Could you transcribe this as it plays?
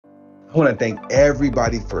I want to thank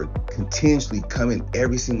everybody for continuously coming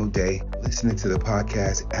every single day, listening to the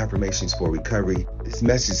podcast, Affirmations for Recovery. This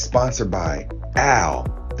message is sponsored by Al,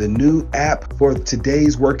 the new app for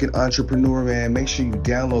today's working entrepreneur, man. Make sure you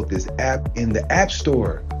download this app in the App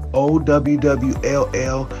Store,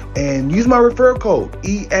 OWWLL, and use my referral code,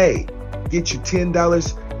 EA. Get you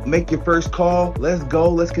 $10, make your first call. Let's go.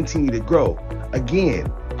 Let's continue to grow.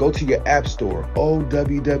 Again, go to your App Store,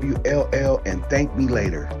 OWWLL, and thank me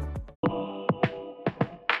later.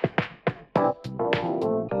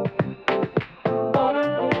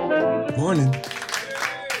 Morning.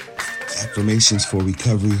 Affirmations for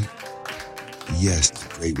recovery. Yes,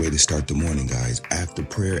 great way to start the morning, guys. After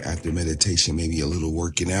prayer, after meditation, maybe a little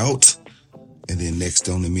working out. And then next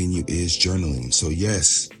on the menu is journaling. So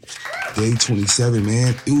yes, day 27,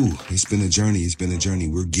 man. Ooh, it's been a journey. It's been a journey.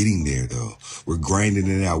 We're getting there, though. We're grinding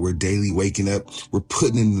it out. We're daily waking up. We're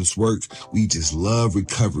putting in this work. We just love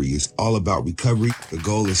recovery. It's all about recovery. The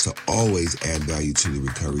goal is to always add value to the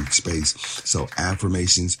recovery space. So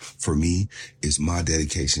affirmations for me is my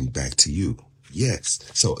dedication back to you. Yes.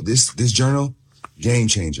 So this journal, game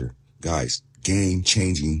changer, guys.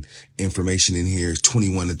 Game-changing information in here.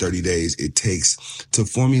 21 to 30 days it takes to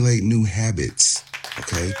formulate new habits.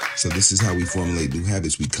 Okay, so this is how we formulate new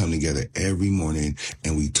habits. We come together every morning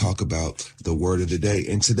and we talk about the word of the day.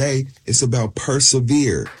 And today it's about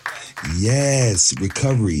persevere. Yes,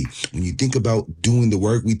 recovery. When you think about doing the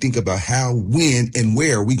work, we think about how, when, and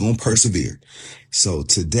where we gonna persevere. So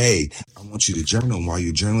today I want you to journal. While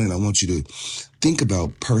you're journaling, I want you to think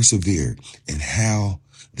about persevere and how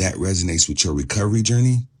that resonates with your recovery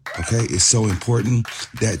journey. Okay, it's so important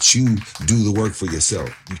that you do the work for yourself.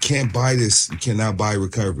 You can't buy this. You cannot buy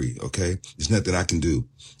recovery. Okay, there's nothing I can do.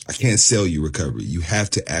 I can't sell you recovery. You have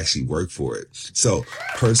to actually work for it. So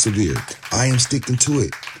persevere. I am sticking to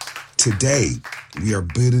it. Today, we are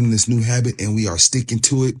building this new habit and we are sticking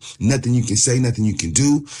to it. Nothing you can say, nothing you can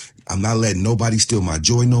do. I'm not letting nobody steal my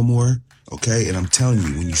joy no more. Okay, and I'm telling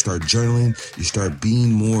you, when you start journaling, you start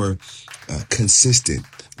being more consistent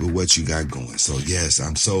with what you got going. So yes,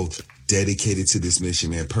 I'm so dedicated to this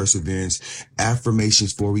mission, man. Perseverance,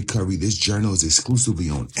 affirmations for recovery. This journal is exclusively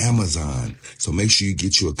on Amazon. So make sure you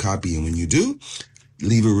get you a copy. And when you do,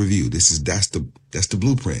 leave a review. That's the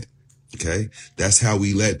blueprint. Okay. That's how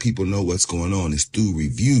we let people know what's going on. It's through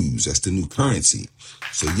reviews. That's the new currency.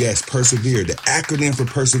 So yes, persevere. The acronym for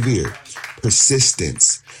persevere: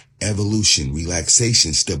 persistence, evolution,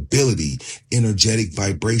 relaxation, stability, energetic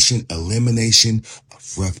vibration, elimination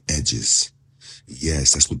of rough edges.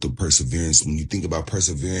 Yes, that's what the perseverance. When you think about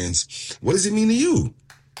perseverance, what does it mean to you?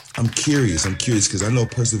 I'm curious because I know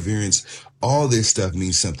perseverance, all this stuff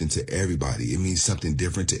means something to everybody. It means something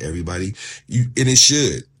different to everybody. And it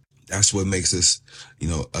should. That's what makes us,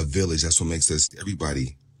 a village. That's what makes us,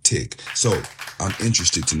 everybody, tick. So I'm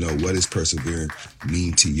interested to know, what does persevere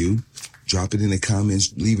mean to you? Drop it in the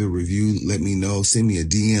comments, leave a review, let me know, send me a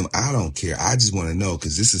DM. I don't care. I just want to know,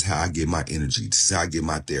 because this is how I get my energy. This is how I get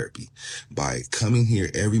my therapy, by coming here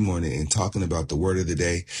every morning and talking about the word of the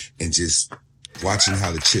day and just watching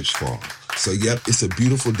how the chips fall. So, yep, it's a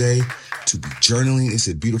beautiful day to be journaling. It's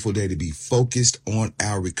a beautiful day to be focused on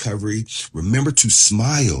our recovery. Remember to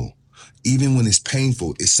smile, even when it's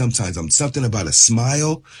painful. It's sometimes something about a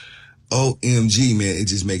smile. OMG, man, it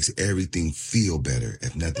just makes everything feel better,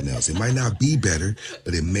 if nothing else. It might not be better,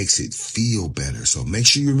 but it makes it feel better. So make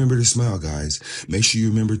sure you remember to smile, guys. Make sure you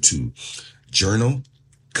remember to journal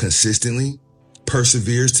consistently.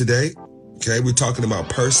 Perseveres today. Okay, we're talking about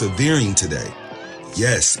persevering today.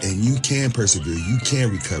 Yes, and you can persevere. You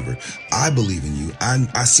can recover. I believe in you.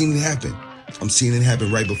 I seen it happen. I'm seeing it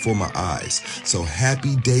happen right before my eyes. So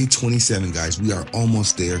happy day 27, guys. We are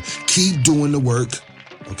almost there. Keep doing the work.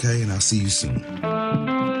 Okay, and I'll see you soon.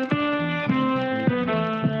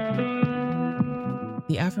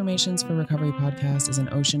 The Affirmations for Recovery podcast is an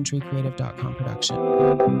OceanTreeCreative.com production.